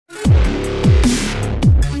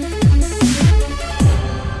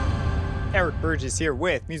Burgess here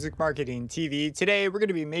with Music Marketing TV. Today we're going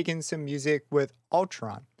to be making some music with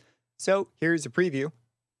Altron. So here's a preview.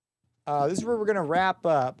 This is where we're going to wrap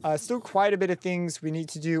up. Still quite a bit of things we need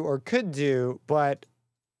to do or could do, but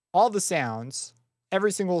all the sounds,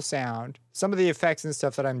 every single sound, some of the effects and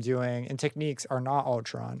stuff that I'm doing and techniques are not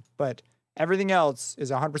Altron, but everything else is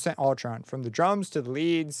 100% Altron, from the drums to the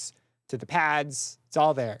leads to the pads. It's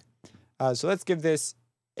all there. So let's give this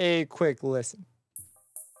a quick listen.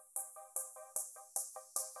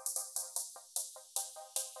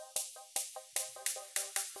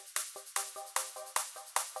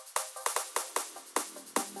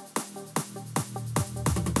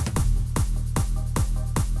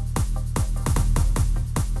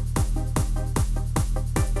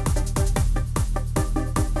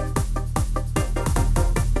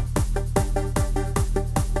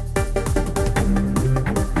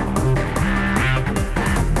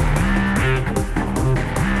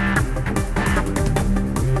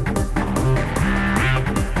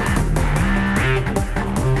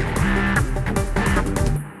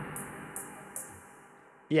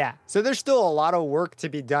 Yeah, so there's still a lot of work to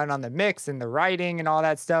be done on the mix and the writing and all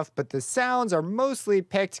that stuff, but the sounds are mostly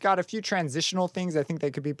picked. Got a few transitional things I think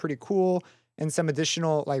that could be pretty cool, and some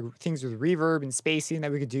additional like things with reverb and spacing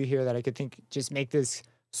that we could do here that I could think just make this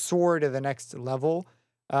soar to the next level.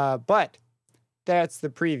 But that's the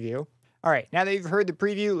preview. All right, now that you've heard the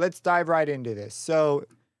preview, let's dive right into this. So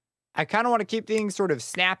I kind of want to keep things sort of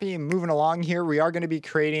snappy and moving along here. We are going to be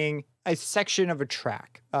creating a section of a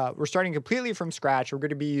track. We're starting completely from scratch. We're going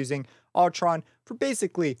to be using Altron for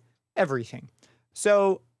basically everything.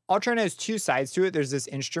 So Altron has two sides to it. There's this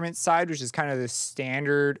instrument side, which is kind of the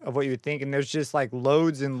standard of what you would think. And there's just like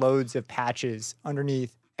loads and loads of patches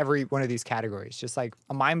underneath every one of these categories, just like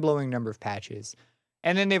a mind-blowing number of patches.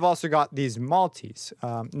 And then they've also got these multis.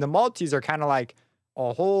 The multis are kind of like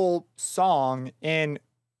a whole song in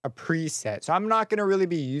a preset. So I'm not going to really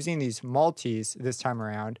be using these multis this time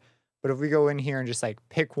around. But if we go in here and just like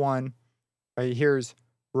pick one, right, here's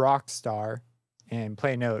Rockstar and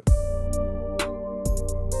play a note.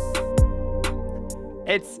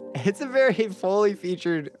 It's a very fully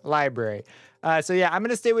featured library. So yeah, I'm going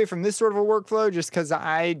to stay away from this sort of a workflow just because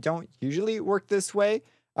I don't usually work this way.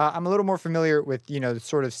 I'm a little more familiar with, the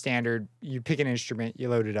sort of standard, you pick an instrument, you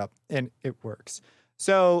load it up, and it works.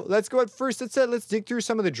 So let's go at first. Let's dig through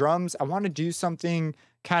some of the drums. I want to do something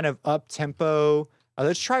kind of up-tempo.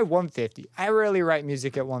 Let's try 150. I rarely write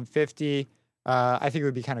music at 150. I think it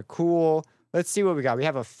would be kind of cool. Let's see what we got. We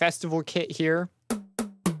have a festival kit here.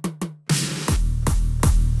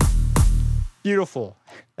 Beautiful.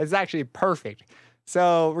 That's actually perfect.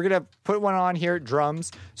 So we're going to put one on here,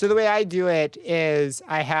 drums. So the way I do it is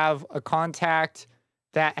I have a contact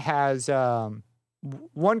that has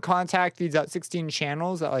one contact feeds out 16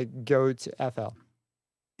 channels that like go to FL.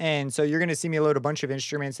 And so you're going to see me load a bunch of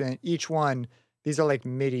instruments, and each one, these are like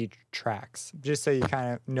MIDI tracks, just so you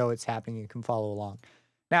kind of know what's happening and can follow along.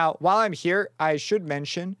 Now, while I'm here, I should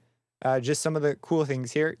mention just some of the cool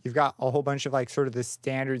things here. You've got a whole bunch of like sort of the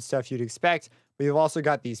standard stuff you'd expect, but you've also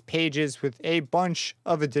got these pages with a bunch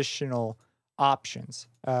of additional options.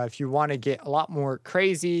 If you want to get a lot more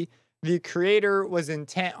crazy, the creator was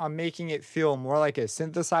intent on making it feel more like a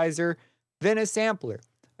synthesizer than a sampler.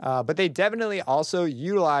 But they definitely also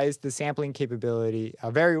utilize the sampling capability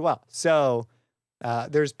very well. So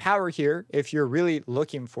there's power here if you're really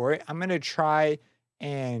looking for it. I'm going to try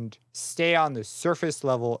and stay on the surface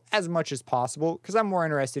level as much as possible because I'm more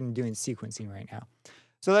interested in doing sequencing right now.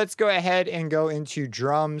 So let's go ahead and go into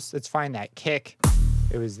drums. Let's find that kick.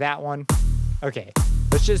 It was that one. Okay,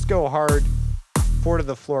 let's just go hard, 4 to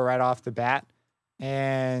the floor right off the bat.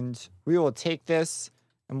 And we will take this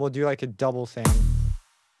and we'll do like a double thing.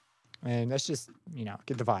 And let's just,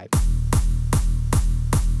 get the vibe.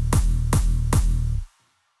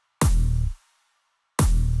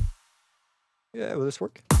 Yeah, will this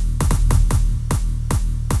work?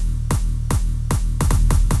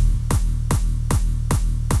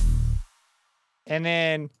 And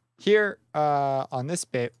then here on this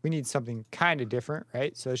bit, we need something kind of different,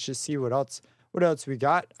 right? So let's just see what else we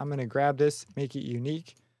got. I'm going to grab this, make it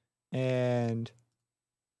unique. And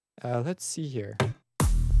let's see here.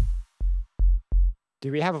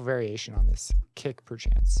 Do we have a variation on this kick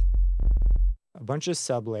perchance? A bunch of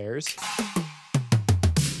sub layers.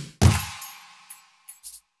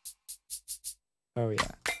 Oh,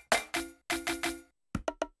 yeah.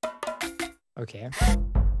 Okay.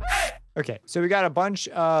 Okay, so we got a bunch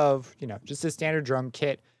of, just a standard drum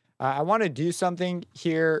kit. I want to do something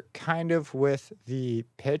here kind of with the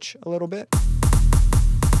pitch a little bit.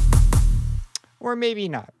 Or maybe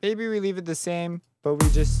not. Maybe we leave it the same. but we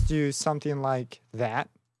just do something like that.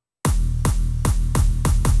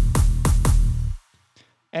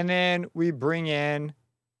 And then we bring in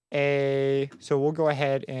so we'll go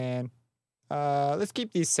ahead and let's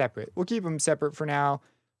keep these separate. We'll keep them separate for now.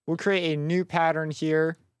 We'll create a new pattern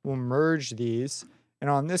here. We'll merge these. And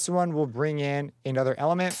on this one, we'll bring in another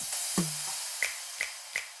element.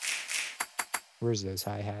 Where's those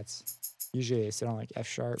hi-hats? Usually they sit on like F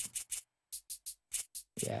sharp.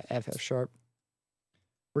 Yeah, F sharp.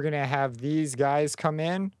 We're going to have these guys come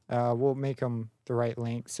in. We'll make them the right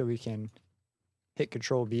length so we can hit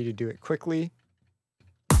Control B to do it quickly.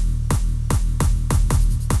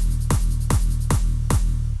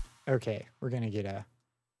 Okay, we're going to get a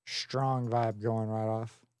strong vibe going right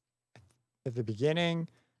off at the beginning.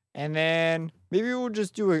 And then maybe we'll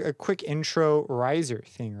just do a quick intro riser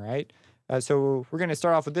thing, right? So we're going to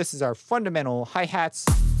start off with this as our fundamental hi-hats.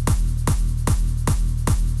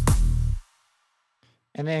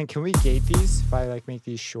 And then can we gate these? If I like make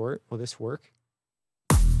these short, will this work?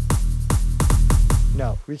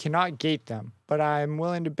 No, we cannot gate them, but I'm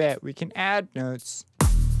willing to bet we can add notes.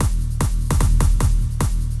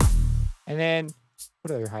 And then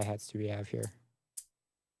what other hi-hats do we have here?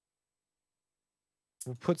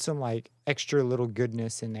 We'll put some like extra little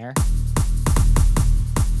goodness in there.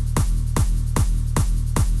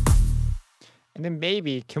 And then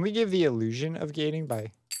maybe, can we give the illusion of gating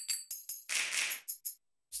by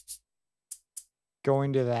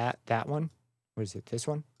going to that one? What is it, this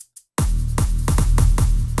one?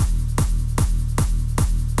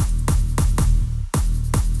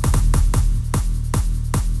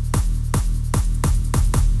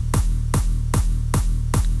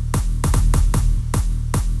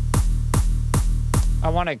 I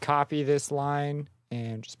want to copy this line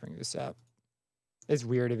and just bring this up. It's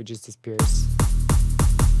weird if it just disappears.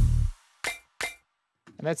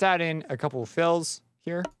 And let's add in a couple of fills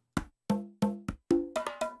here.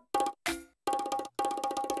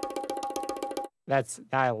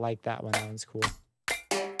 I like that one. That one's cool.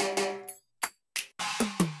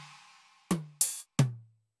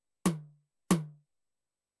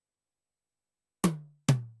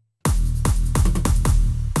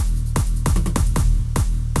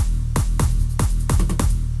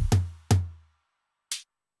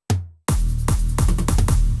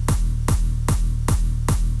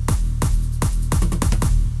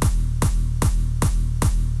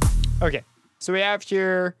 Okay, so we have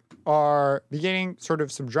here our beginning, sort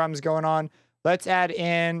of some drums going on. Let's add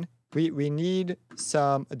in, we need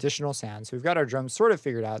some additional sounds. So we've got our drums sort of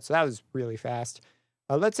figured out, so that was really fast.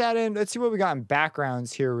 Let's add in, let's see what we got in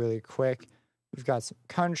backgrounds here really quick. We've got some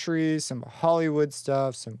country, some Hollywood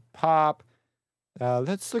stuff, some pop.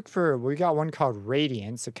 Let's look for, we got one called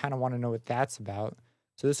Radiance. I kind of want to know what that's about.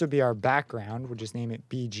 So this would be our background. We'll just name it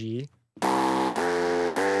BG.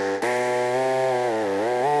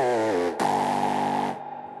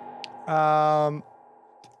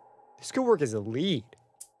 This could work as a lead.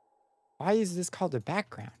 Why is this called a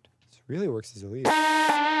background? This really works as a lead.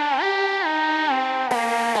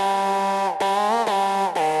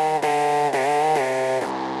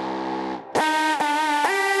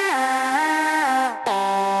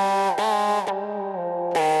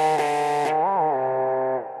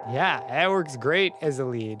 Yeah, that works great as a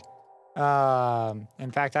lead.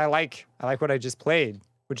 In fact, I like what I just played,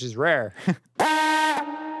 which is rare.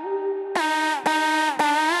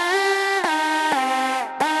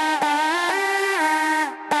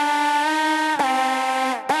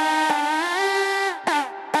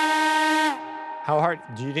 How hard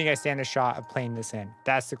do you think I stand a shot of playing this in?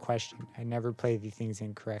 That's the question. I never play these things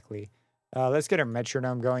in correctly. Let's get our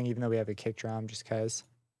metronome going, even though we have a kick drum, just because.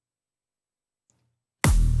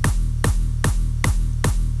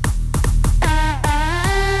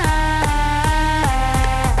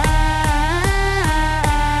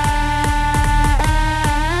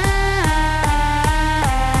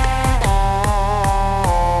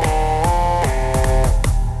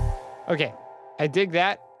 Okay, I dig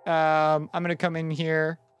that. I'm gonna come in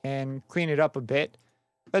here and clean it up a bit.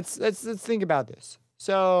 Let's think about this.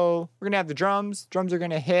 So we're gonna have the drums. Drums are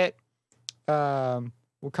gonna hit.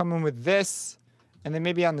 We'll come in with this, and then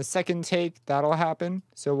maybe on the second take that'll happen.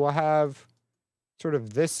 So we'll have sort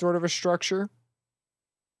of this sort of a structure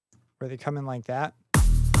where they come in like that.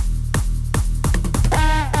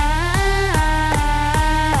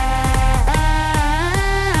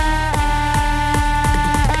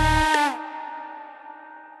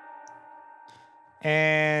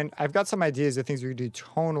 And I've got some ideas of things we could do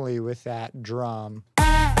tonally with that drum.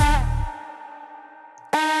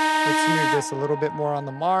 Let's move this a little bit more on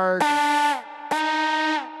the mark.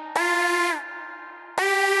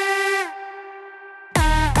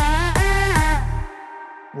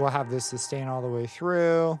 we'll have this sustain all the way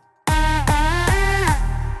through.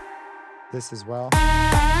 This as well.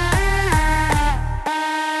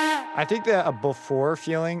 I think that a before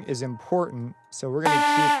feeling is important, so we're going to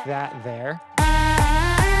keep that there.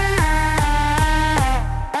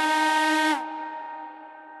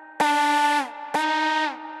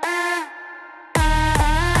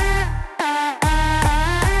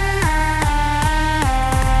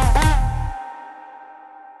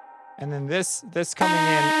 And then this coming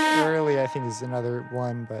in early, I think, is another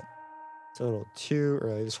one, but it's a little too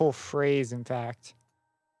early. This whole phrase, in fact.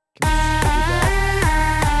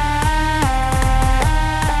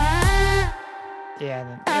 Yeah, and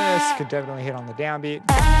then this could definitely hit on the downbeat.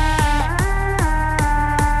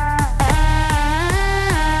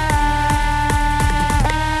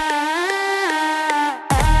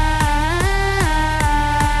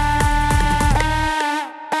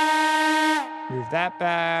 Move that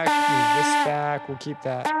back, move this back. We'll keep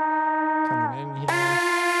that coming in here.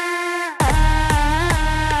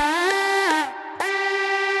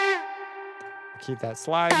 Keep that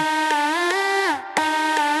slide.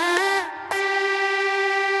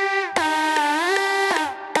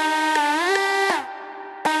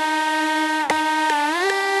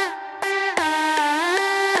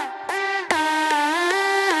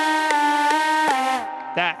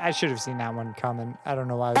 I should have seen that one coming. I don't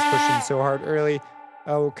know why I was pushing so hard early.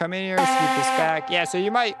 Oh, we'll come in here, scoop this back. Yeah, so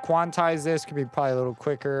you might quantize this. Could be probably a little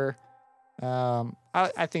quicker.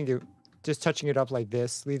 I think just touching it up like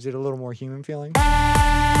this leaves it a little more human feeling. Yeah,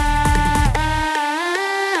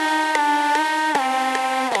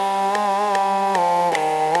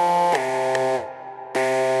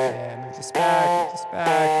 move this back, move this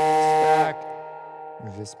back,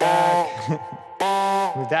 move this back, move this back.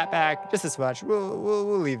 Move that back just as much.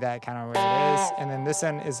 We'll leave that kind of where it is. And then this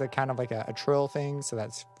one is a kind of like a trill thing, so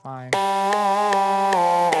that's fine.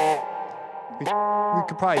 We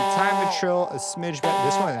could probably time the trill a smidge better.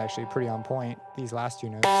 This one is actually pretty on point, these last two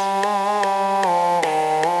notes.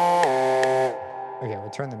 Okay,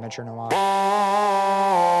 we'll turn the metronome off.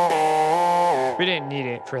 We didn't need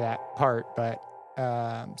it for that part, but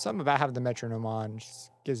something about having the metronome on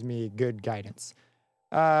just gives me good guidance.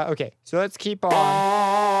 Okay, so let's keep on.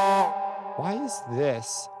 Why is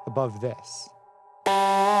this above this?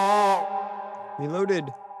 We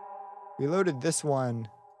loaded this one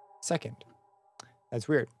second. That's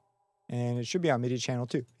weird. And it should be on MIDI channel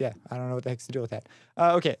 2. Yeah, I don't know what the heck's the deal with that.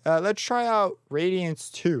 Okay, let's try out Radiance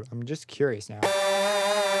 2. I'm just curious now.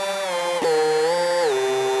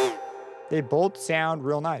 They both sound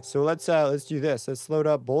real nice. So let's do this. Let's load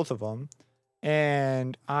up both of them.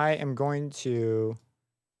 And I am going to...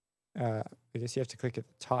 I guess you have to click at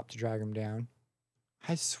the top to drag them down.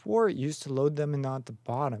 I swore it used to load them and not the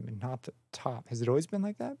bottom and not the top. Has it always been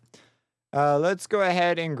like that? Let's go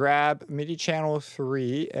ahead and grab MIDI channel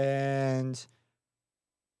 3, and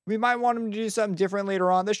we might want them to do something different later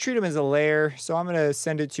on. Let's treat them as a layer. So I'm going to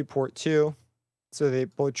send it to port 2 so they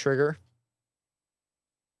both trigger.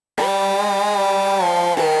 I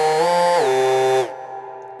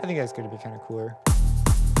think that's going to be kind of cooler.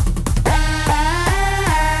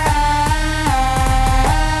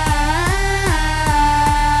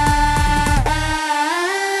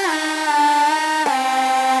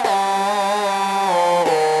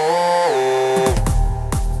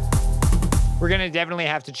 We're going to definitely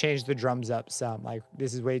have to change the drums up some. Like,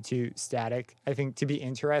 this is way too static, I think, to be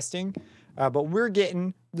interesting. But we're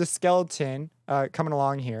getting the skeleton coming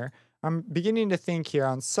along here. I'm beginning to think here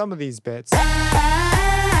on some of these bits.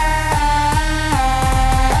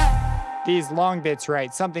 These long bits,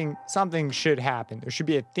 right? Something should happen. There should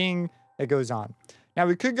be a thing that goes on. Now,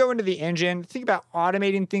 we could go into the engine. Think about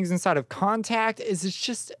automating things inside of Contact. It's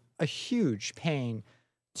just a huge pain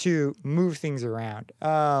to move things around.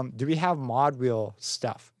 Do we have mod wheel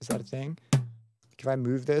stuff? Is that a thing? If I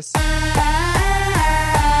move this?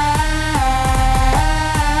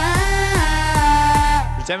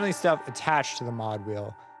 There's definitely stuff attached to the mod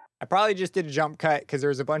wheel. I probably just did a jump cut because there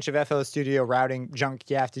was a bunch of FL Studio routing junk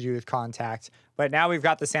you have to do with Contact. But now we've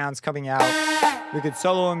got the sounds coming out. We could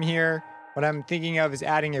solo them here. What I'm thinking of is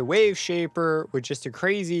adding a wave shaper with just a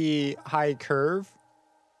crazy high curve.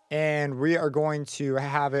 And we are going to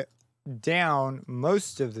have it down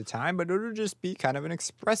most of the time, but it'll just be kind of an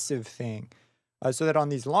expressive thing. So that on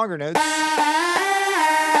these longer notes,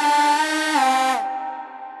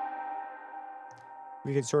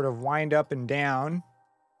 we can sort of wind up and down.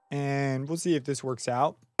 And we'll see if this works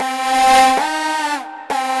out.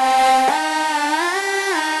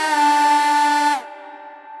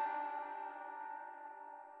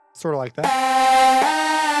 Sort of like that.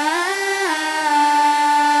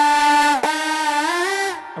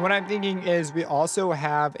 And what I'm thinking is we also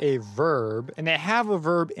have a verb, and they have a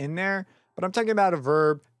verb in there, but I'm talking about a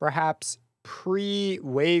verb perhaps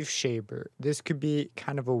pre-wave shaper. This could be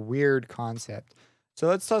kind of a weird concept. So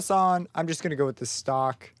let's toss on, I'm just going to go with the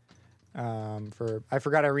stock I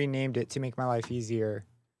forgot I renamed it to make my life easier.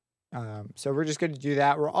 So we're just going to do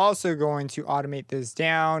that. We're also going to automate this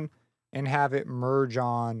down and have it merge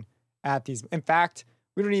on at these. In fact,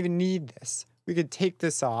 we don't even need this. We could take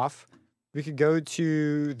this off. We could go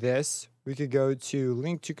to this. We could go to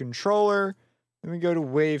link to controller. Then we go to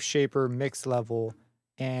wave shaper mix level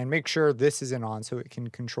and make sure this isn't on so it can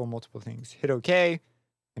control multiple things. Hit OK.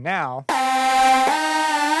 And now,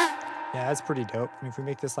 yeah, that's pretty dope. And if we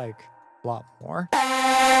make this like a lot more.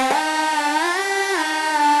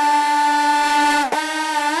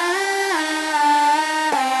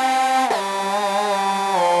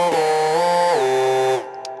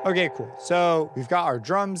 Okay, cool. So we've got our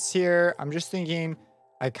drums here. I'm just thinking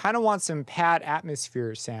I kind of want some pad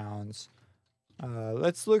atmosphere sounds.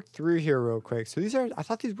 Let's look through here real quick. So these are, I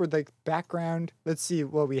thought these were like background. Let's see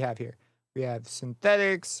what we have here. We have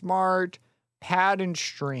synthetic, smart, pad and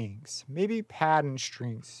strings. Maybe pad and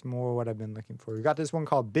strings is more what I've been looking for. We got this one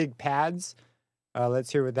called Big Pads.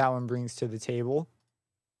 Let's hear what that one brings to the table.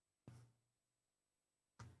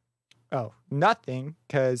 Oh, nothing,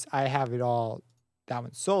 because I have it all. That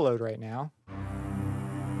one's soloed right now.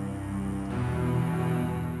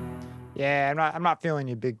 Yeah, I'm not feeling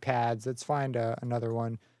you, big pads. Let's find another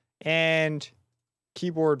one. And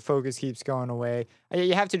keyboard focus keeps going away.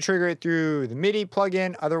 You have to trigger it through the MIDI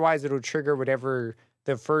plugin. Otherwise, it'll trigger whatever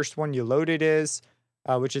the first one you loaded is,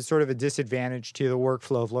 which is sort of a disadvantage to the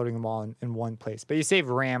workflow of loading them all in one place. But you save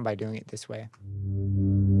RAM by doing it this way.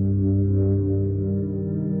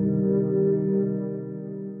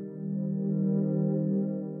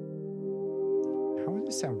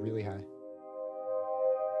 Sound really high.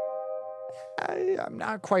 I'm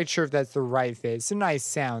not quite sure if that's the right fit. It's a nice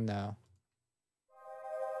sound though.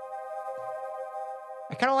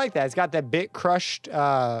 I kind of like that. It's got that bit crushed,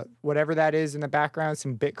 whatever that is in the background,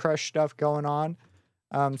 some bit crush stuff going on.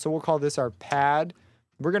 So we'll call this our pad.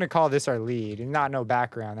 We're going to call this our lead and not no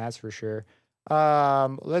background. That's for sure.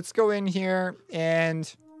 Let's go in here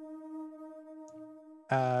and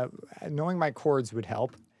knowing my chords would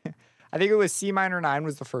help. I think it was C minor 9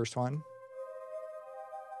 was the first one.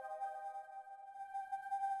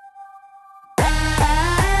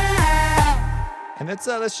 And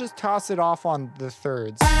let's just toss it off on the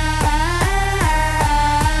thirds.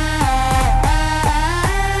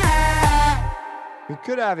 We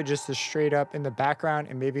could have it just as straight up in the background,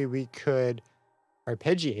 and maybe we could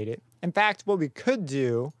arpeggiate it. In fact, what we could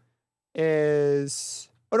do is...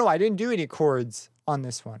 Oh, no, I didn't do any chords on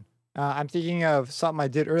this one. I'm thinking of something I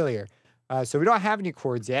did earlier. So we don't have any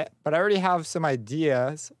chords yet, but I already have some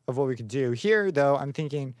ideas of what we could do. Here, though, I'm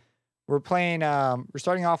thinking we're playing, we're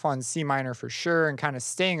starting off on C minor for sure and kind of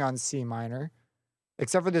staying on C minor.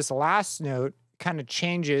 Except for this last note kind of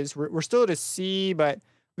changes. We're still at a C, but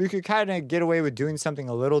we could kind of get away with doing something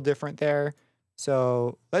a little different there.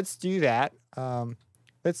 So let's do that.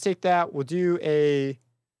 Let's take that. We'll do a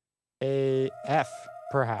F,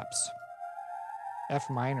 perhaps. F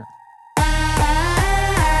minor.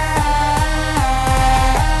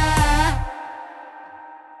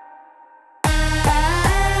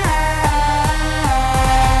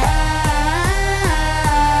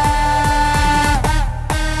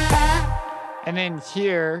 And then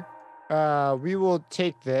here, we will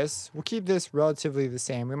take this. We'll keep this relatively the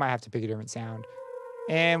same. We might have to pick a different sound.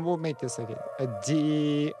 And we'll make this like a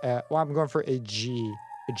D. Well, I'm going for a G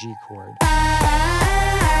chord.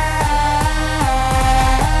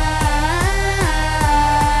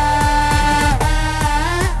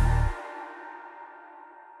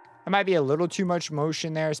 It might be a little too much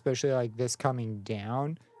motion there, especially like this coming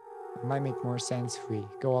down. It might make more sense if we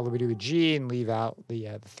go all the way to a G and leave out the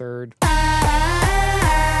third.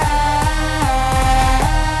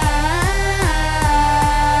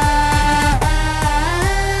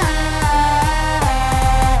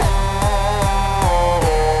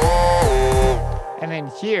 And then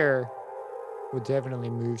here, we'll definitely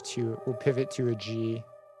we'll pivot to a G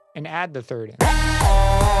and add the third in.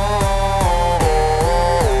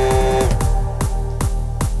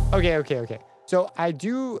 Okay. So I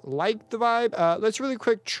do like the vibe. Let's really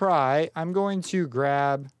quick try. I'm going to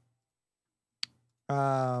grab,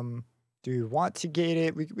 do we want to gate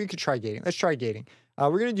it? We could try gating. Let's try gating.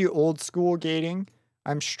 We're going to do old school gating.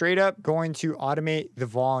 I'm straight up going to automate the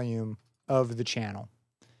volume of the channel.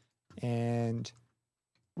 And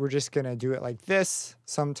we're just going to do it like this.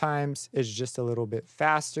 Sometimes it's just a little bit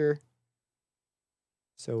faster.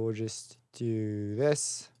 So we'll just do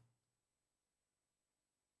this.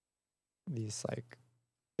 These like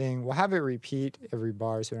thing. We'll have it repeat every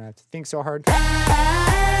bar so we don't have to think so hard.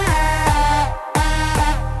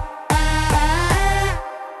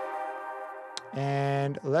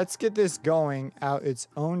 And let's get this going out its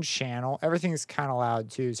own channel. Everything's kind of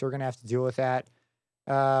loud too, so we're gonna have to deal with that.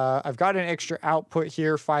 I've got an extra output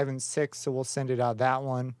here, 5 and 6, so we'll send it out that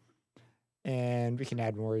one. And we can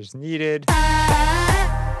add more as needed.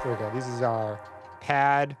 There we go. This is our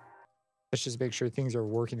pad. Let's just make sure things are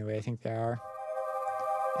working the way I think they are.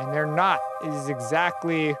 And they're not. It is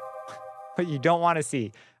exactly what you don't want to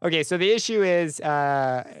see. Okay, so the issue is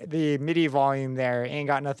the MIDI volume there ain't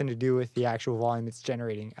got nothing to do with the actual volume it's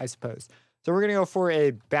generating, I suppose. So we're going to go for a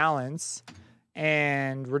balance,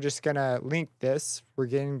 and we're just going to link this. We're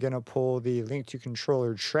going to pull the link to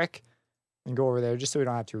controller trick and go over there just so we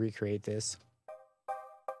don't have to recreate this.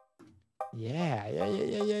 Yeah.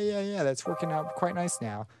 That's working out quite nice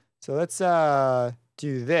now. So let's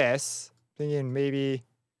do this. Thinking maybe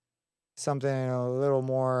something a little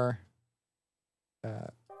more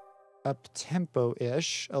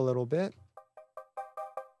up-tempo-ish a little bit.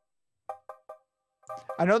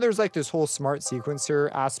 I know there's like this whole smart sequencer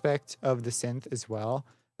aspect of the synth as well.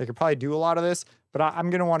 They could probably do a lot of this, but I'm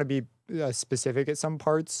going to want to be specific at some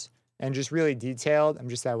parts and just really detailed. I'm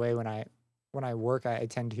just that way when I work. I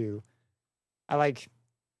tend to, I like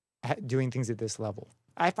doing things at this level.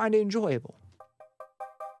 I find it enjoyable.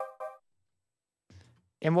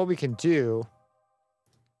 And what we can do,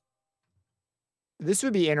 this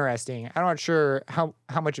would be interesting. I'm not sure how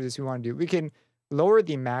much of this we want to do. We can lower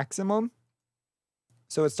the maximum.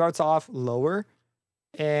 So it starts off lower.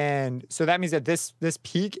 And so that means that this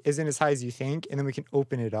peak isn't as high as you think. And then we can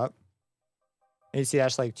open it up. And you see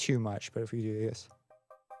that's like too much. But if we do this.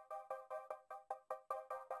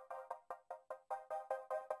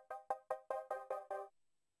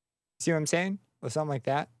 See what I'm saying? Or something like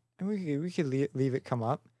that. And we could leave it come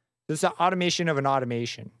up. This is the automation of an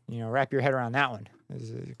automation. You know, wrap your head around that one. This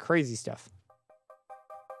is crazy stuff.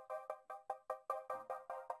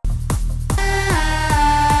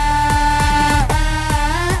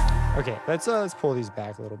 Okay, let's pull these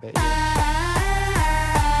back a little bit here.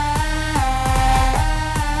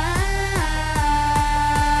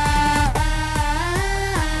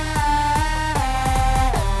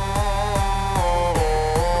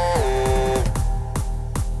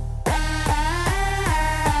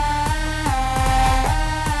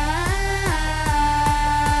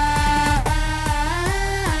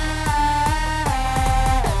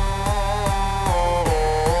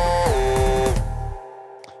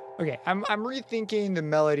 Okay, I'm rethinking the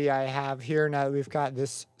melody I have here now that we've got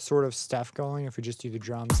this sort of stuff going. If we just do the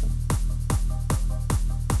drums.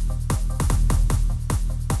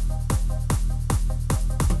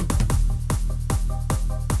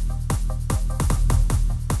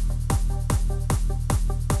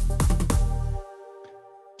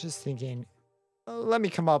 Just thinking, let me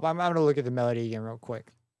come up. I'm going to look at the melody again real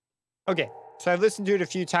quick. Okay. So I've listened to it a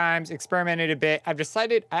few times, experimented a bit. I've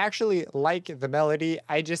decided I actually like the melody.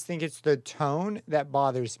 I just think it's the tone that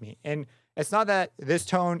bothers me. And it's not that this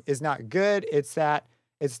tone is not good. It's that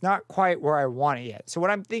it's not quite where I want it yet. So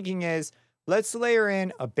what I'm thinking is, let's layer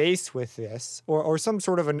in a bass with this or some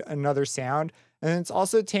sort of another sound. And let's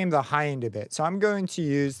also tame the high end a bit. So I'm going to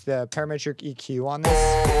use the parametric EQ on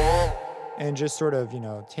this and just sort of, you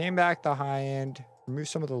know, tame back the high end, remove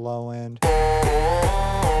some of the low end.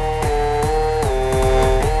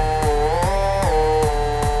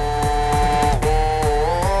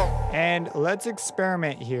 And let's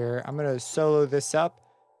experiment here. I'm going to solo this up.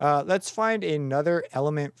 Let's find another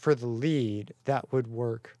element for the lead that would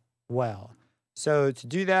work well. So to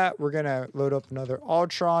do that, we're going to load up another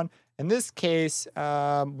Altron. In this case,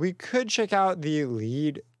 we could check out the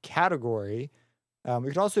lead category. We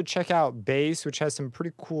could also check out bass, which has some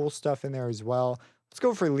pretty cool stuff in there as well. Let's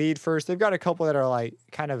go for lead first. They've got a couple that are like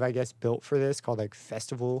kind of, I guess, built for this called like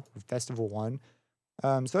Festival 1.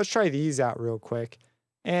 So let's try these out real quick.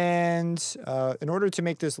 And in order to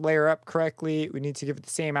make this layer up correctly, we need to give it the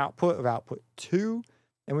same output of output 2.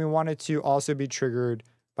 And we want it to also be triggered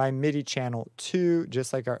by MIDI channel 2,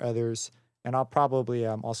 just like our others. And I'll probably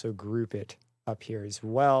also group it up here as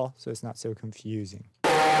well, so it's not so confusing.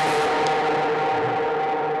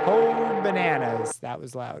 Oh, bananas. That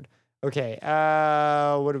was loud. Okay,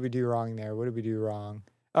 what did we do wrong there? What did we do wrong?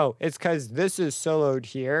 Oh, it's because this is soloed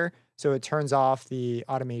here, so it turns off the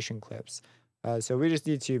automation clips. So we just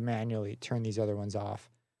need to manually turn these other ones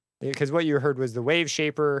off. Because what you heard was the wave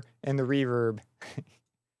shaper and the reverb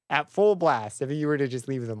at full blast if you were to just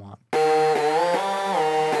leave them on.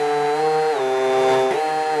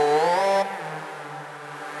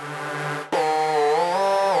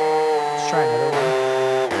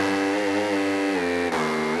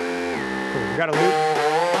 got a loop.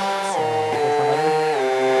 So go for another.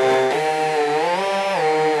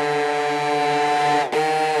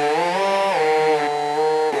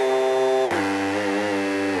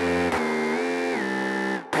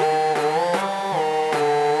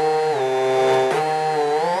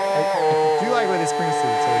 I do like what this brings to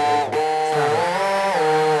the table, but it's not it.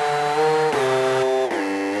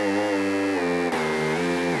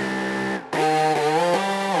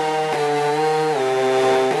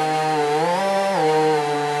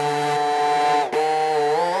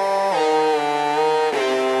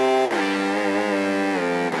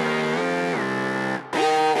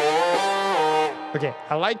 Okay,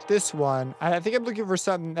 I like this one. I think I'm looking for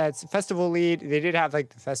something that's festival lead. They did have like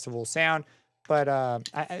the festival sound, but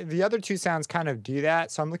the other two sounds kind of do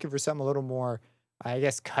that. So I'm looking for something a little more, I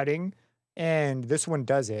guess, cutting. And this one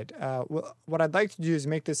does it. What I'd like to do is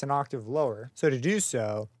make this an octave lower. So to do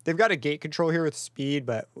so, they've got a gate control here with speed,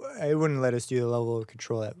 but it wouldn't let us do the level of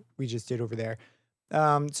control that we just did over there.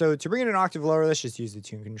 So to bring it an octave lower, let's just use the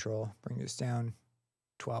tune control. Bring this down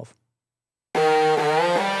 12.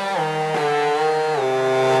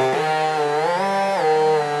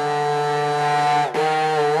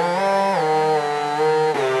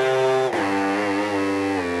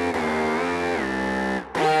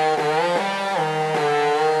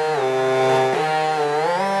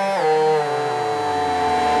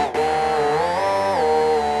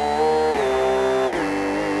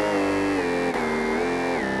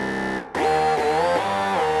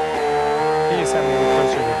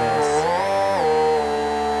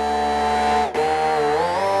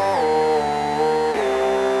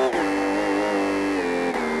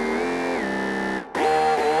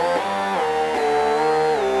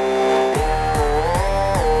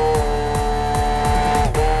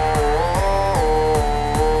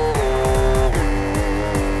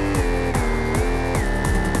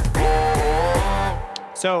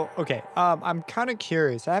 So, okay, I'm kind of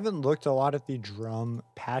curious. I haven't looked a lot at the drum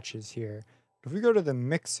patches here. If we go to the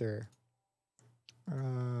mixer,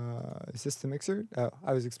 is this the mixer? Oh,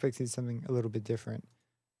 I was expecting something a little bit different.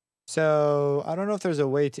 So I don't know if there's a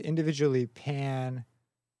way to individually pan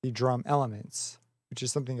the drum elements, which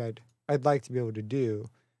is something I'd like to be able to do.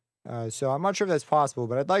 So I'm not sure if that's possible,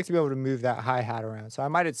 but I'd like to be able to move that hi-hat around. So I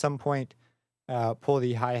might at some point pull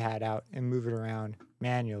the hi-hat out and move it around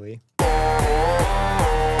manually.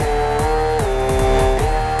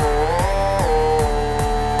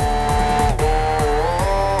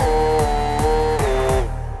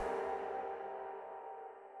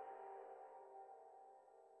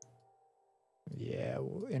 Yeah,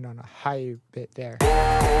 we'll end on a high bit there.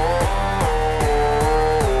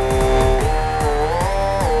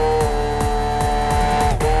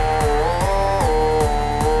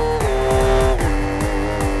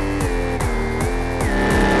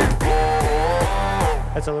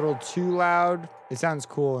 That's a little too loud. It sounds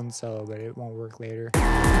cool in solo, but it won't work later.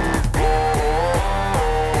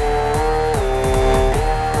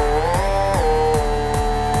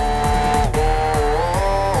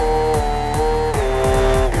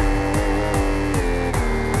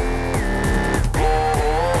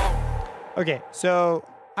 Okay, so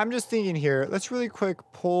I'm just thinking here, let's really quick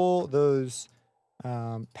pull those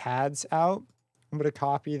pads out. I'm going to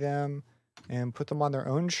copy them and put them on their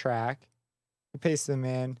own track. Paste them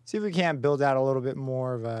in. See if we can't build out a little bit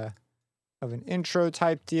more of an intro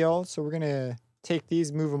type deal. So we're gonna take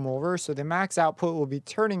these, move them over. So the max output will be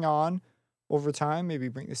turning on over time. Maybe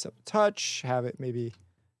bring this up a touch, have it maybe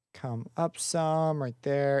come up some right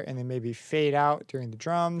there, and then maybe fade out during the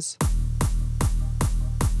drums.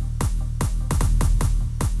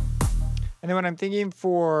 And then what I'm thinking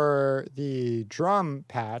for the drum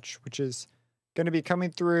patch, which is going to be coming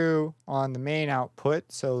through on the main output.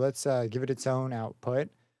 So let's give it its own output.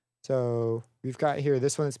 So we've got here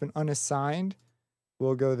this one that's been unassigned.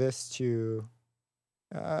 We'll go this to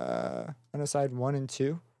unassigned 1 and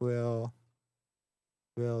 2. Will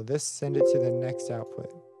this send it to the next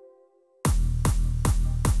output?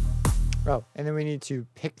 Oh, and then we need to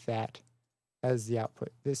pick that as the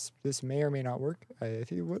output. This may or may not work. I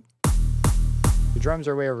think it would. The drums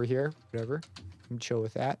are way over here. Whatever. I'm chill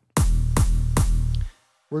with that.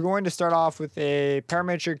 We're going to start off with a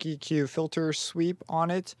parametric EQ filter sweep on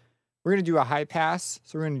it. We're going to do a high pass.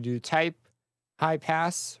 So we're going to do type high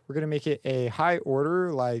pass. We're going to make it a high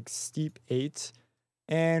order, like steep 8.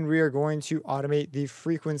 And we are going to automate the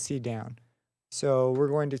frequency down. So we're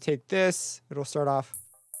going to take this. It'll start off.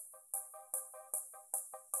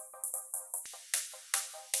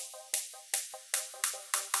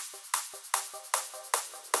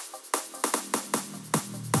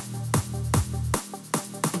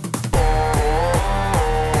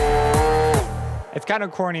 It's kind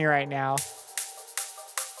of corny right now.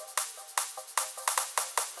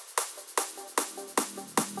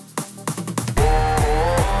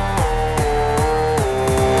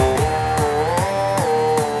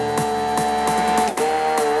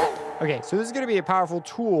 Okay, so this is going to be a powerful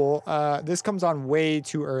tool. This comes on way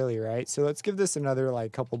too early, right? So let's give this another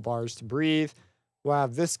like couple bars to breathe. We'll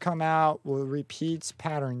have this come out. We'll repeat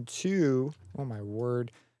pattern 2. Oh my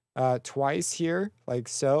word. Twice here, like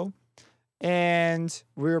so. And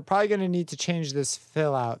we're probably going to need to change this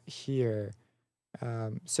fill out here.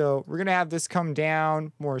 So we're going to have this come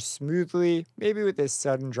down more smoothly, maybe with this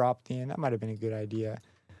sudden drop at the end. That might have been a good idea.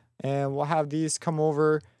 And we'll have these come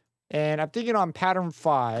over. And I'm thinking on pattern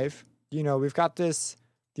 5, you know, we've got these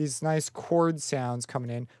nice chord sounds coming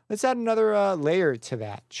in. Let's add another layer to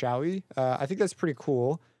that, shall we? I think that's pretty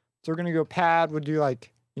cool. So we're going to go pad. We'll do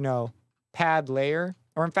like, you know, pad layer.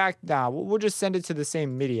 Or in fact, nah, we'll just send it to the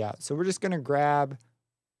same MIDI out. So we're just going to grab...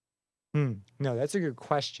 No, that's a good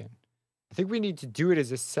question. I think we need to do it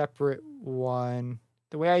as a separate one.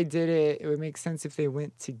 The way I did it, it would make sense if they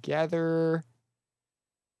went together.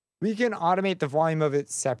 We can automate the volume of it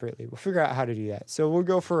separately. We'll figure out how to do that. So we'll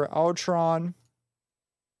go for Altron.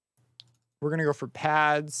 We're going to go for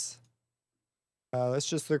pads. Let's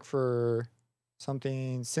just look for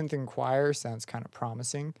something. Synth and choir sounds kind of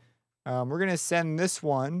promising. We're going to send this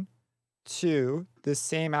one to the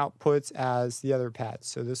same outputs as the other pads.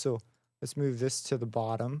 So let's move this to the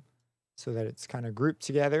bottom so that it's kind of grouped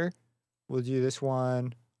together. We'll do this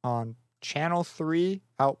one on channel 3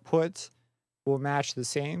 output. We'll match the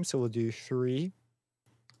same, so we'll do 3.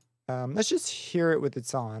 Let's just hear it with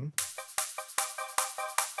its on.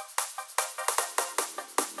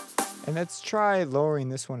 And let's try lowering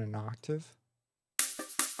this one an octave.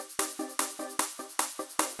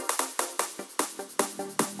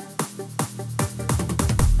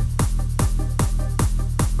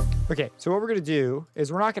 Okay, so what we're going to do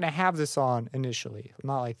is we're not going to have this on initially,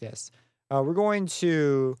 not like this. We're going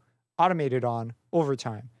to automate it on over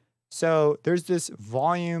time. So there's this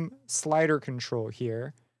volume slider control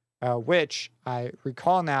here, which I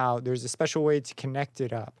recall now there's a special way to connect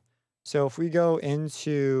it up. So if we go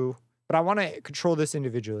into, but I want to control this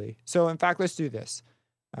individually. So in fact, let's do this.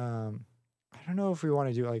 I don't know if we want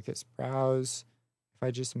to do it like this. Browse. If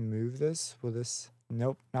I just move this, will this,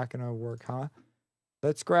 nope, not going to work, huh?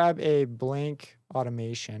 Let's grab a blank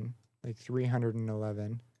automation, like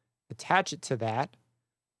 311, attach it to that,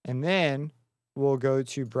 and then we'll go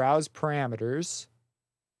to browse parameters,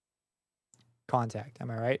 contact. Am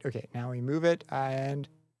I right? Okay, now we move it, and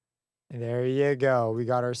there you go. We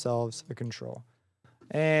got ourselves a control.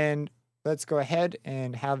 And let's go ahead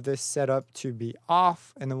and have this set up to be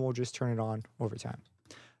off, and then we'll just turn it on over time.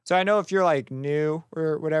 So I know if you're like new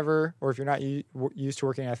or whatever, or if you're not used to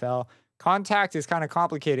working in FL, contact is kind of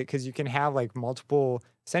complicated because you can have like multiple,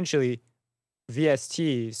 essentially,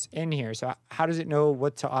 VSTs in here. So how does it know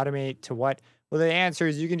what to automate to what? Well, the answer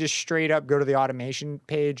is you can just straight up go to the automation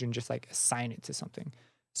page and just like assign it to something.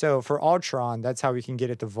 So for Altron, that's how we can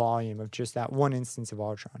get at the volume of just that one instance of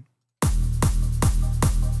Altron.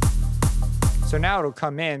 So now it'll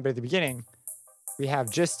come in, but at the beginning, we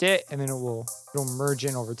have just it, and then it'll merge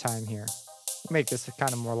in over time here. We'll make this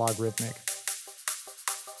kind of more logarithmic.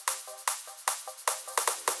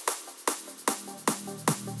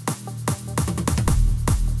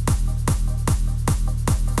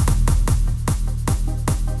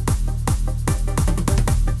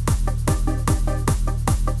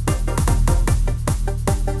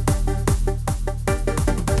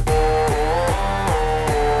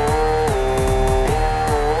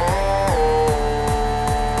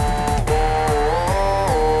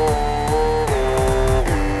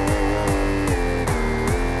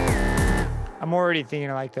 I'm already thinking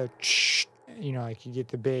of like the, you know, like you get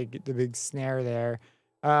the big snare there.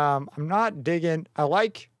 I'm not digging. I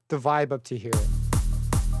like the vibe up to here,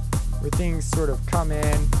 where things sort of come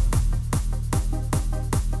in.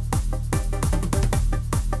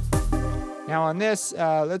 Now on this,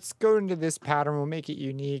 let's go into this pattern. We'll make it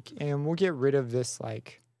unique, and we'll get rid of this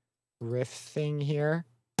like riff thing here.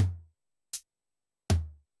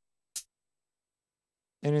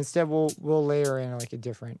 And instead, we'll layer in like a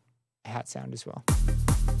different hat sound as well.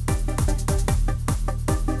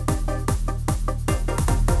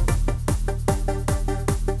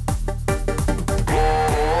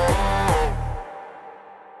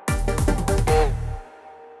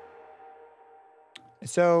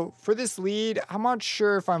 So for this lead, I'm not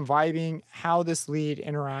sure if I'm vibing how this lead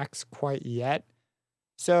interacts quite yet.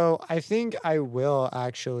 So I think I will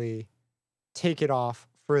actually take it off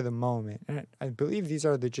for the moment. And I believe these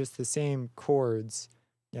are just the same chords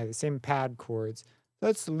Yeah, the same pad chords.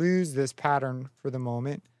 Let's lose this pattern for the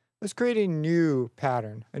moment. Let's create a new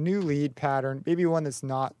pattern, a new lead pattern, maybe one that's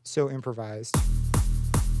not so improvised.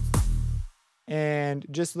 And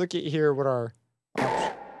just look at here what our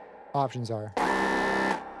options are.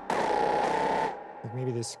 Like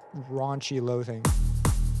maybe this raunchy low thing.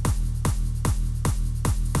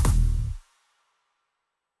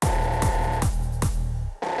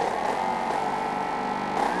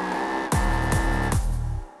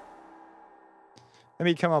 Let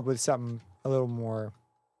me come up with something a little more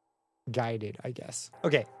guided, I guess.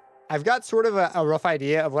 Okay, I've got sort of a rough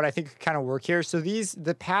idea of what I think could kind of work here. So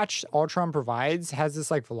the patch Altron provides has this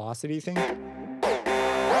like velocity thing.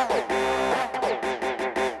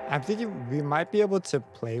 I'm thinking we might be able to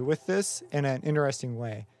play with this in an interesting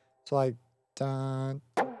way. So like, dun,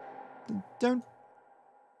 dun,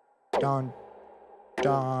 dun,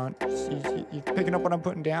 dun. You picking up what I'm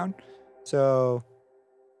putting down? So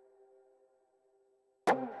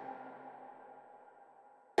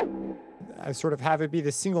I sort of have it be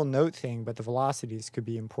the single note thing, but the velocities could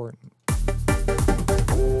be important.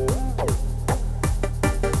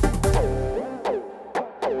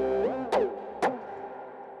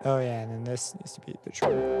 Oh yeah, and then this needs to be a bit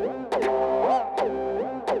shorter.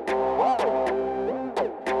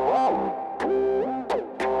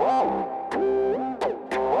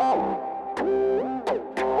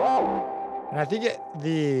 And I think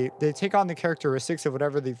they take on the characteristics of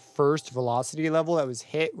whatever the first velocity level that was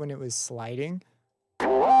hit when it was sliding.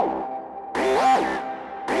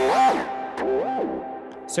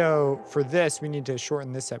 So for this, we need to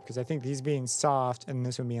shorten this up because I think these being soft and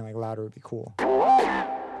this one being like louder would be cool.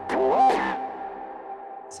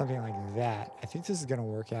 Something like that. I think this is gonna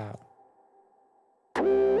work out.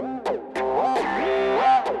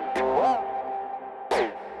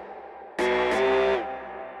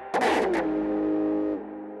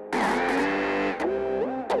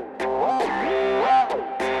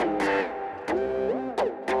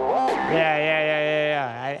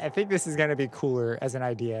 I think this is going to be cooler as an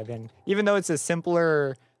idea than, even though it's a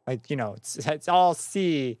simpler, like, you know, it's all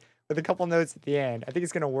C with a couple notes at the end. I think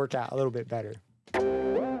it's going to work out a little bit better.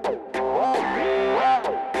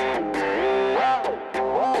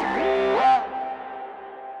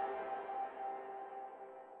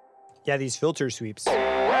 Yeah, these filter sweeps. How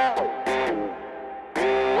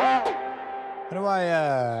do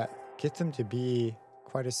I get them to be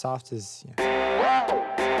quite as soft as... Yeah.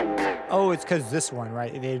 Oh, it's because this one,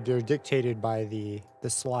 right? They're dictated by the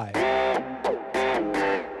slide.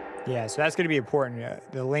 Yeah, so that's going to be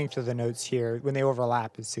important. The length of the notes here, when they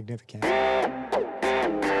overlap, is significant.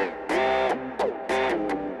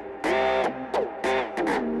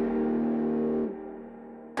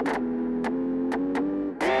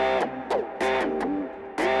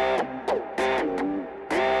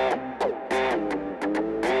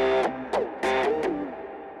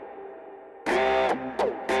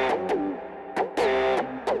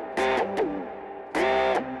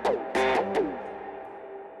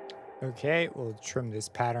 Okay, we'll trim this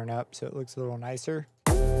pattern up so it looks a little nicer.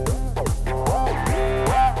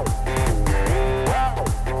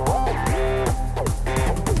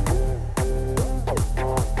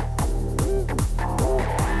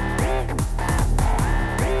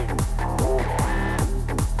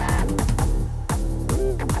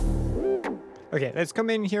 Okay, let's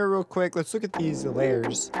come in here real quick. Let's look at these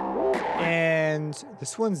layers. And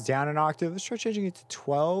this one's down an octave. Let's try changing it to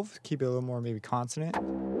 12. Keep it a little more maybe consonant.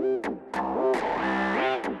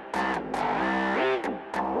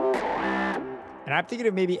 And I'm thinking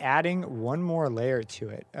of maybe adding one more layer to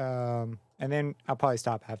it. And then I'll probably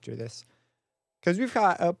stop after this. Because we've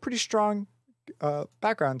got a pretty strong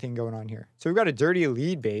background thing going on here. So we've got a dirty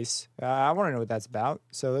lead bass. I want to know what that's about.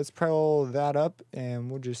 So let's pull that up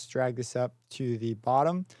and we'll just drag this up to the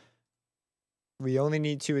bottom. We only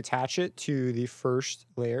need to attach it to the first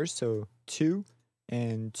layer. So 2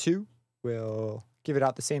 and 2. We'll give it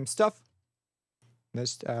out the same stuff.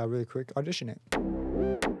 Let's really quick audition it.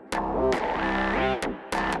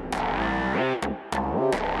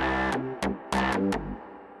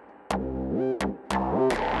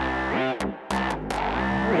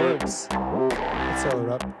 Works. Let's sell it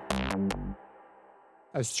up.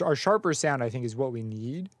 Our sharper sound, I think, is what we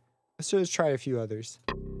need. Let's just try a few others.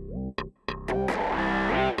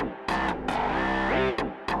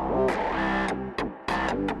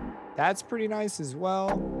 That's pretty nice as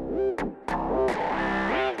well.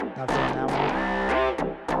 Not feeling that one.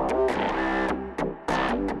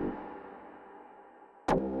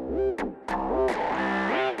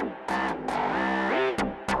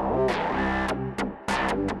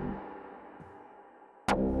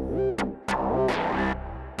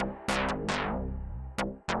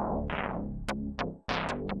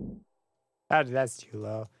 That's too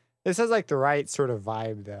low. This has like the right sort of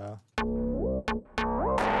vibe though.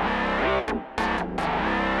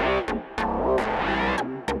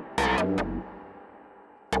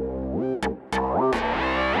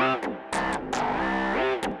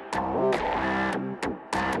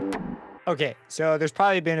 Okay, so there's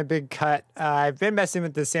probably been a big cut. I've been messing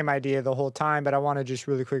with the same idea the whole time, but I want to just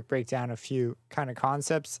really quick break down a few kind of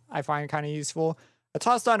concepts I find kind of useful. I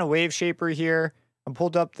tossed on a wave shaper here and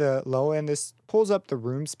pulled up the low end. This pulls up the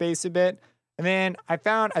room space a bit. And then I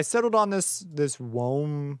settled on this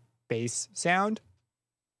womb bass sound.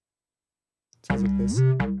 Sounds like this.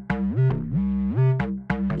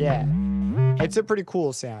 Yeah, it's a pretty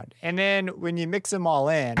cool sound. And then when you mix them all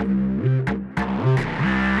in,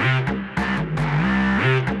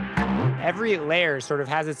 every layer sort of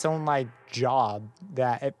has its own like job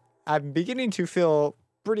that I'm beginning to feel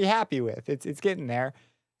pretty happy with. It's getting there.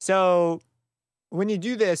 So when you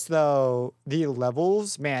do this though, the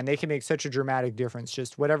levels, man, they can make such a dramatic difference.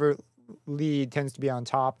 Just whatever lead tends to be on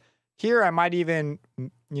top. Here, I might even,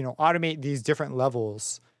 automate these different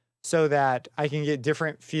levels so that I can get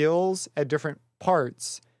different feels at different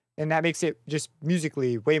parts. And that makes it just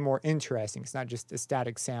musically way more interesting. It's not just a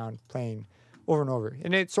static sound playing over and over.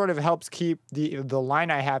 And it sort of helps keep the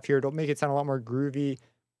line I have here. It'll make it sound a lot more groovy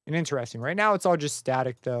and interesting. Right now, it's all just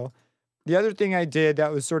static though. The other thing I did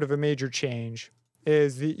that was sort of a major change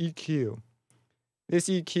is the EQ. This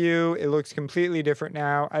EQ, it looks completely different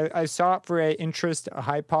now. I saw it for an interest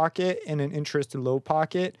high pocket and an interest low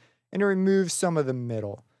pocket, and it removes some of the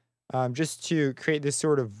middle just to create this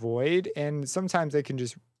sort of void. And sometimes they can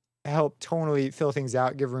just help tonally fill things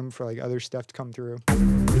out, give room for like other stuff to come through.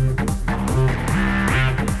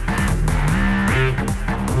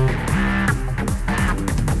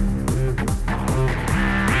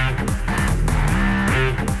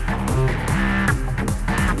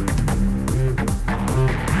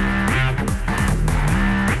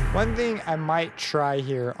 One thing I might try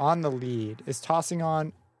here on the lead is tossing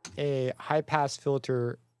on a high pass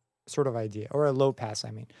filter sort of idea, or a low pass,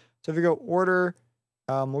 I mean. So if we go order,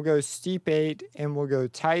 we'll go steep 8 and we'll go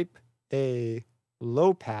type a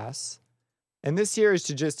low pass. And this here is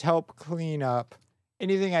to just help clean up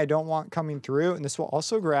anything I don't want coming through. And this will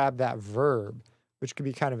also grab that verb, which could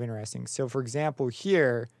be kind of interesting. So for example,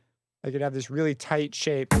 here, I could have this really tight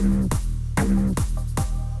shape.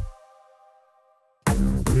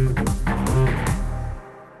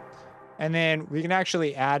 And then we can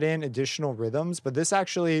actually add in additional rhythms, but this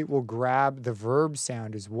actually will grab the verb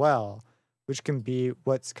sound as well, which can be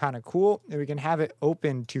what's kind of cool. And we can have it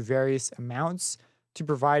open to various amounts to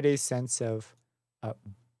provide a sense of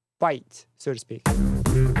bite, so to speak.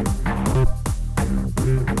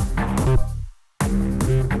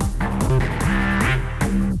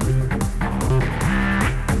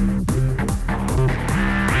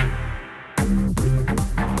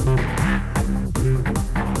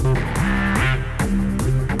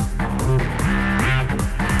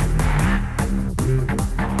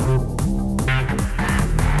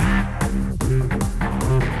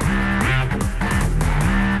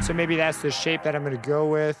 So maybe that's the shape that I'm going to go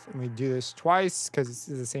with. And we do this twice because it's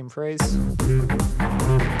the same phrase.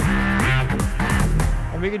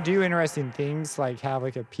 And we could do interesting things like have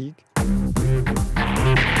like a peak.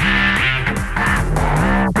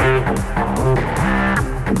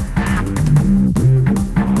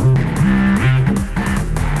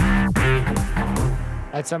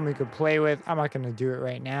 That's something we could play with. I'm not going to do it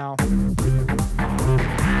right now.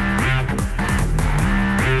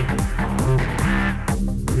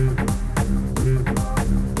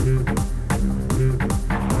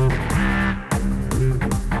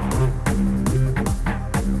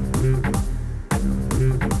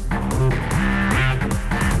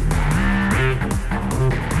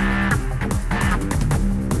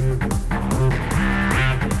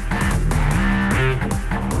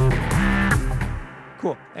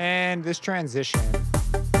 Cool. And this transition.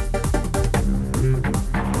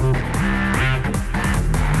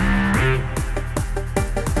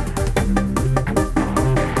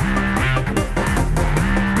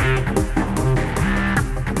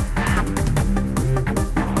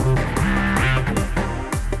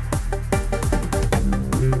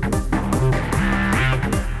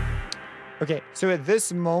 Okay, so at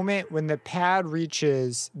this moment, when the pad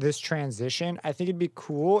reaches this transition, I think it'd be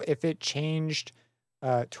cool if it changed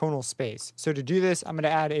tonal space. So to do this, I'm going to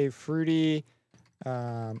add a fruity,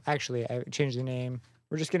 actually, I changed the name.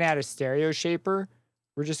 We're just going to add a stereo shaper.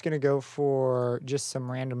 We're just going to go for just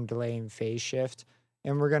some random delay and phase shift.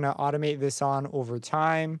 And we're going to automate this on over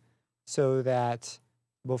time so that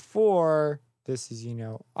before this is,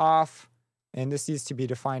 off, And this needs to be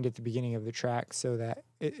defined at the beginning of the track so that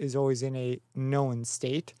it is always in a known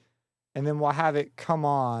state. And then we'll have it come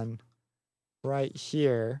on right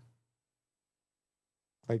here,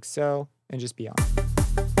 like so, and just be on.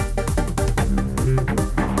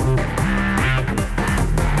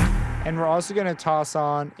 And we're also going to toss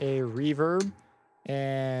on a reverb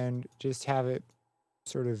and just have it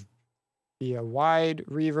sort of be a wide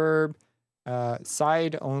reverb,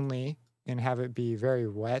 side only, and have it be very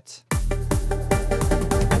wet.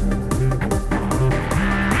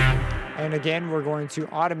 And again, we're going to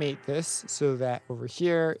automate this so that over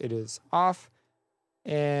here it is off,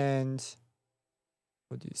 and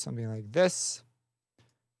we'll do something like this.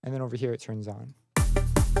 And then over here it turns on.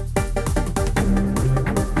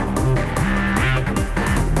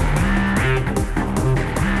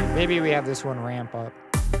 Maybe we have this one ramp up.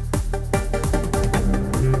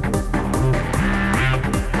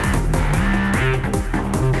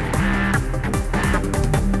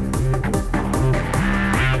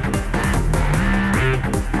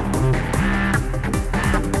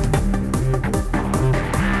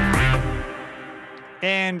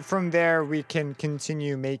 And from there, we can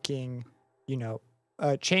continue making,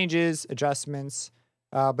 changes, adjustments.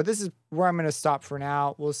 But this is where I'm going to stop for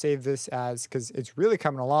now. We'll save this because it's really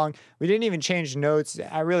coming along. We didn't even change notes.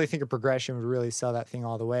 I really think a progression would really sell that thing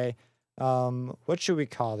all the way. What should we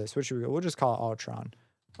call this? We'll just call it Altron.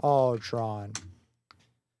 Altron.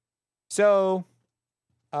 So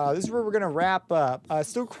this is where we're going to wrap up.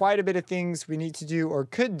 Still quite a bit of things we need to do or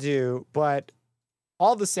could do, but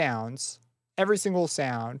all the sounds, every single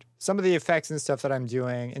sound, some of the effects and stuff that I'm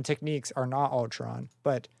doing and techniques are not Altron,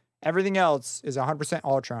 but everything else is 100%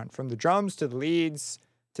 Altron, from the drums to the leads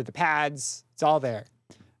to the pads. It's all there.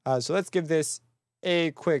 So let's give this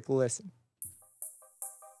a quick listen.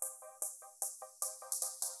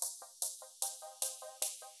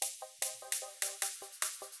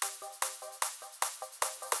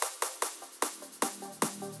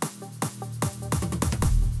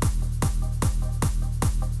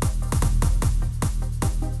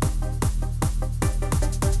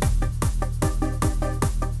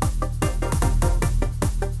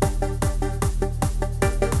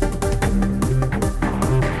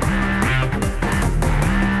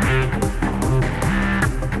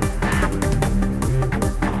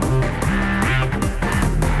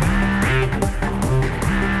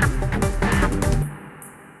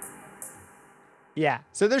 Yeah,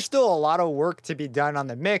 so there's still a lot of work to be done on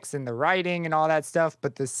the mix and the writing and all that stuff,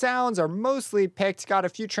 but the sounds are mostly picked. Got a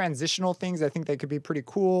few transitional things I think that could be pretty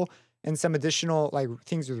cool, and some additional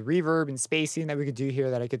things with reverb and spacing that we could do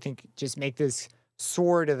here that I could think just make this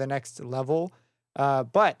soar to the next level.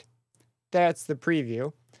 But that's the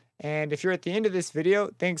preview. And if you're at the end of this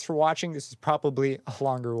video, thanks for watching. This is probably a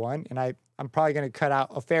longer one, and I'm probably going to cut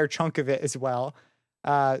out a fair chunk of it as well.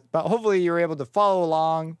 But hopefully you're able to follow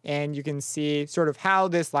along and you can see sort of how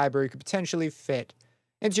this library could potentially fit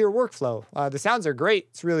into your workflow. The sounds are great.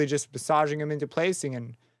 It's really just massaging them into placing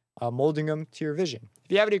and molding them to your vision.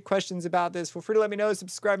 If you have any questions about this, feel free to let me know,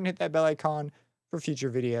 subscribe and hit that bell icon for future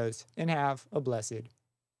videos, and have a blessed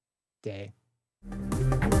day.